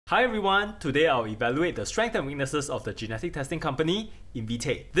Hi everyone, today I'll evaluate the strengths and weaknesses of the genetic testing company,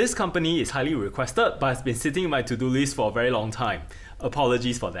 Invitae. This company is highly requested but has been sitting in my to-do list for a very long time.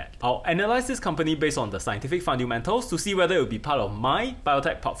 Apologies for that. I'll analyze this company based on the scientific fundamentals to see whether it will be part of my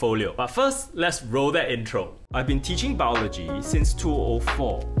biotech portfolio. But first, let's roll that intro. I've been teaching biology since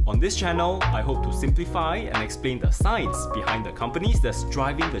 2004. On this channel, I hope to simplify and explain the science behind the companies that's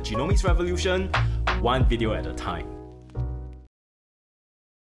driving the genomics revolution, one video at a time.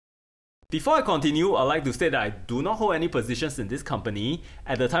 Before I continue, I'd like to state that I do not hold any positions in this company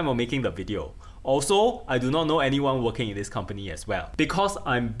at the time of making the video. Also, I do not know anyone working in this company as well. Because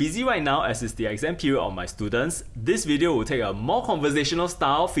I'm busy right now as is the exam period of my students, this video will take a more conversational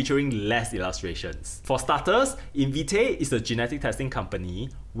style featuring less illustrations. For starters, Invitae is a genetic testing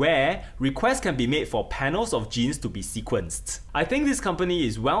company where requests can be made for panels of genes to be sequenced. I think this company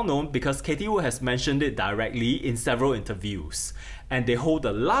is well known because Katie Wu has mentioned it directly in several interviews, and they hold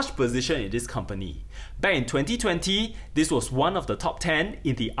a large position in this company. Back in 2020, this was one of the top 10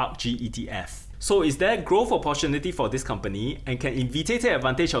 in the ARKG ETF. So is there growth opportunity for this company, and can Invitae take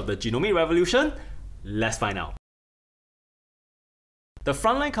advantage of the genomic revolution? Let's find out. The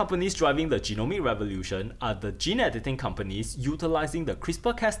frontline companies driving the genomic revolution are the gene editing companies utilizing the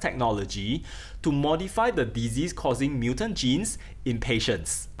CRISPR-Cas technology to modify the disease-causing mutant genes in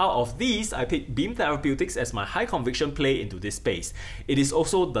patients. Out of these, I picked Beam Therapeutics as my high conviction play into this space. It is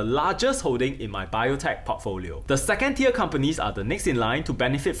also the largest holding in my biotech portfolio. The second tier companies are the next in line to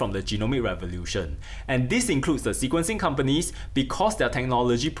benefit from the genomic revolution, and this includes the sequencing companies because their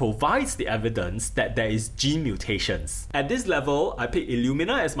technology provides the evidence that there is gene mutations. At this level, I picked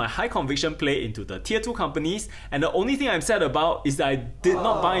ILMN as my high conviction play into the tier 2 companies, and the only thing I'm sad about is that I did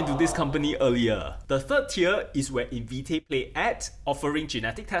not buy into this company earlier. The third tier is where Invitae play at, offering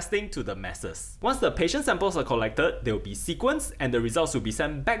genetic testing to the masses. Once the patient samples are collected, they will be sequenced and the results will be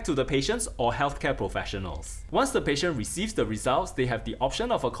sent back to the patients or healthcare professionals. Once the patient receives the results, they have the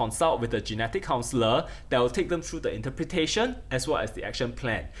option of a consult with a genetic counselor that will take them through the interpretation as well as the action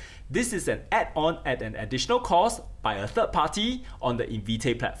plan. This is an add-on at an additional cost by a third party on the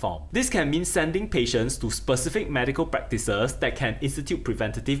Invitae platform. This can mean sending patients to specific medical practices that can institute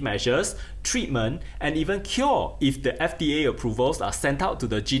preventative measures, treatment, and even cure if the FDA approvals are sent out to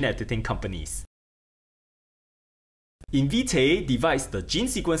the gene editing companies. Invitae divides the gene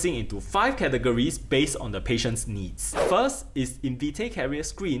sequencing into 5 categories based on the patient's needs. First is Invitae Carrier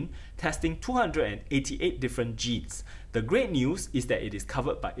Screen, testing 288 different genes. The great news is that it is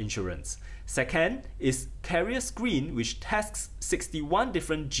covered by insurance. Second is Carrier Screen, which tests 61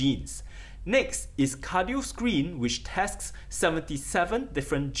 different genes. Next is Cardio Screen, which tests 77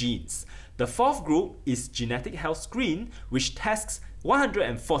 different genes. The fourth group is Genetic Health Screen, which tests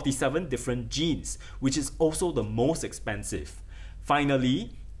 147 different genes, which is also the most expensive.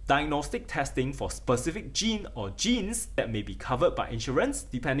 Finally, diagnostic testing for specific gene or genes that may be covered by insurance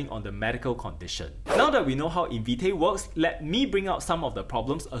depending on the medical condition. Now that we know how Invitae works, let me bring out some of the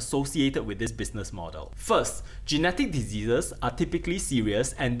problems associated with this business model. First, genetic diseases are typically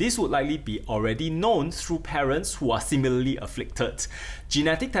serious, and this would likely be already known through parents who are similarly afflicted.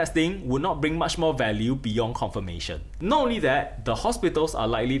 Genetic testing would not bring much more value beyond confirmation. Not only that, the hospitals are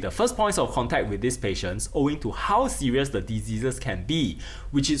likely the first points of contact with these patients owing to how serious the diseases can be,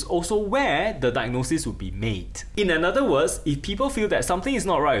 which is also where the diagnosis would be made. In other words, if people feel that something is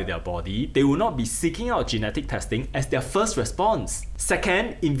not right with their body, they will not be seeking out genetic testing as their first response.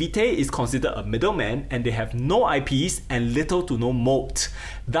 Second, Invitae is considered a middleman and they have no IPs and little to no moat,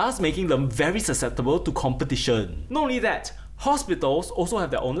 thus making them very susceptible to competition. Not only that, hospitals also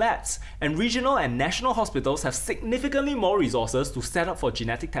have their own labs, and regional and national hospitals have significantly more resources to set up for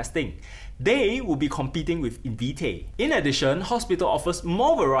genetic testing. They will be competing with Invitae. In addition, hospital offers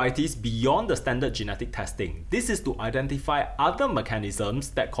more varieties beyond the standard genetic testing. This is to identify other mechanisms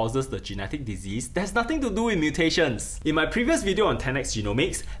that causes the genetic disease that has nothing to do with mutations. In my previous video on 10x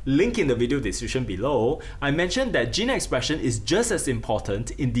genomics, link in the video description below, I mentioned that gene expression is just as important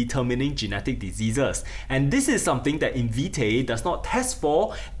in determining genetic diseases, and this is something that Invitae does not test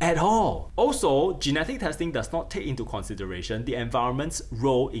for at all. Also, genetic testing does not take into consideration the environment's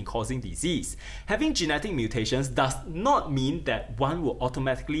role in causing disease. Having genetic mutations does not mean that one will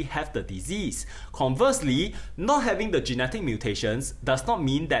automatically have the disease. Conversely, not having the genetic mutations does not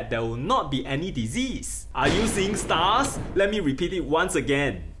mean that there will not be any disease. Are you seeing stars? Let me repeat it once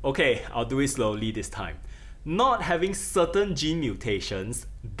again. Okay, I'll do it slowly this time. Not having certain gene mutations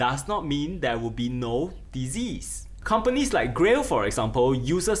does not mean there will be no disease. Companies like Grail, for example,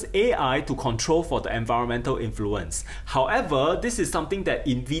 uses AI to control for the environmental influence. However, this is something that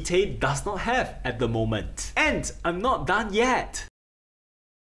Invitae does not have at the moment. And I'm not done yet.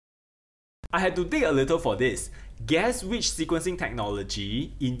 I had to dig a little for this. Guess which sequencing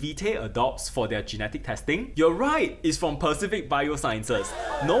technology Invitae adopts for their genetic testing? You're right, it's from Pacific Biosciences.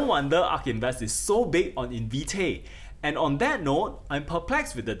 No wonder ARK Invest is so big on Invitae. And on that note, I'm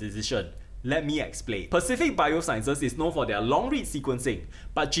perplexed with the decision. Let me explain. Pacific Biosciences is known for their long-read sequencing,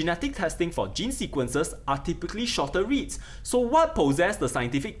 but genetic testing for gene sequences are typically shorter reads. So what possessed the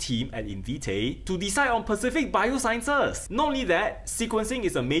scientific team at Invitae to decide on Pacific Biosciences? Not only that, sequencing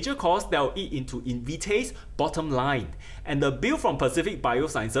is a major cost that will eat into Invitae's bottom line. And the bill from Pacific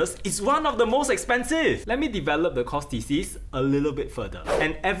Biosciences is one of the most expensive. Let me develop the cost thesis a little bit further.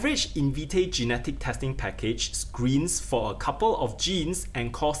 An average Invitae genetic testing package screens for a couple of genes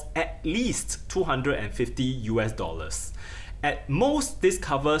and costs at least $250 US. At most, this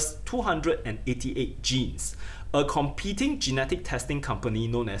covers 288 genes. A competing genetic testing company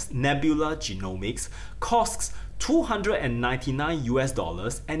known as Nebula Genomics costs $299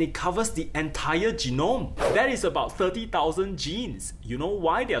 US and it covers the entire genome. That is about 30,000 genes. You know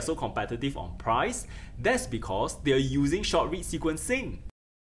why they are so competitive on price? That's because they are using short-read sequencing.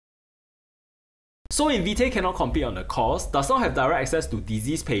 So Invitae cannot compete on the cost, does not have direct access to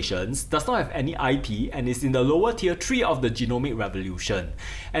disease patients, does not have any IP, and is in the lower tier 3 of the genomic revolution.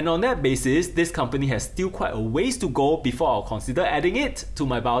 And on that basis, this company has still quite a ways to go before I'll consider adding it to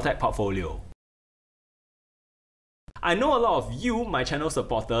my biotech portfolio. I know a lot of you, my channel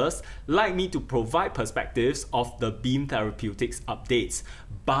supporters, like me to provide perspectives of the Beam Therapeutics updates.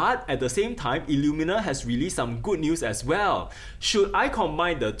 But at the same time, ILMN has released some good news as well. Should I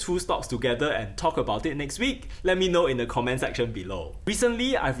combine the two stocks together and talk about it next week? Let me know in the comment section below.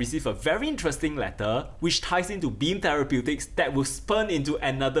 Recently, I've received a very interesting letter which ties into Beam Therapeutics that will spurn into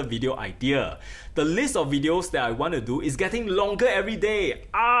another video idea. The list of videos that I want to do is getting longer every day.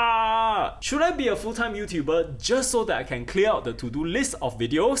 Should I be a full-time YouTuber just so that I can clear out the to-do list of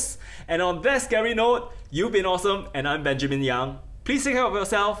videos? And on that scary note, you've been awesome and I'm Benjamin Yang. Please take care of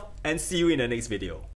yourself and see you in the next video.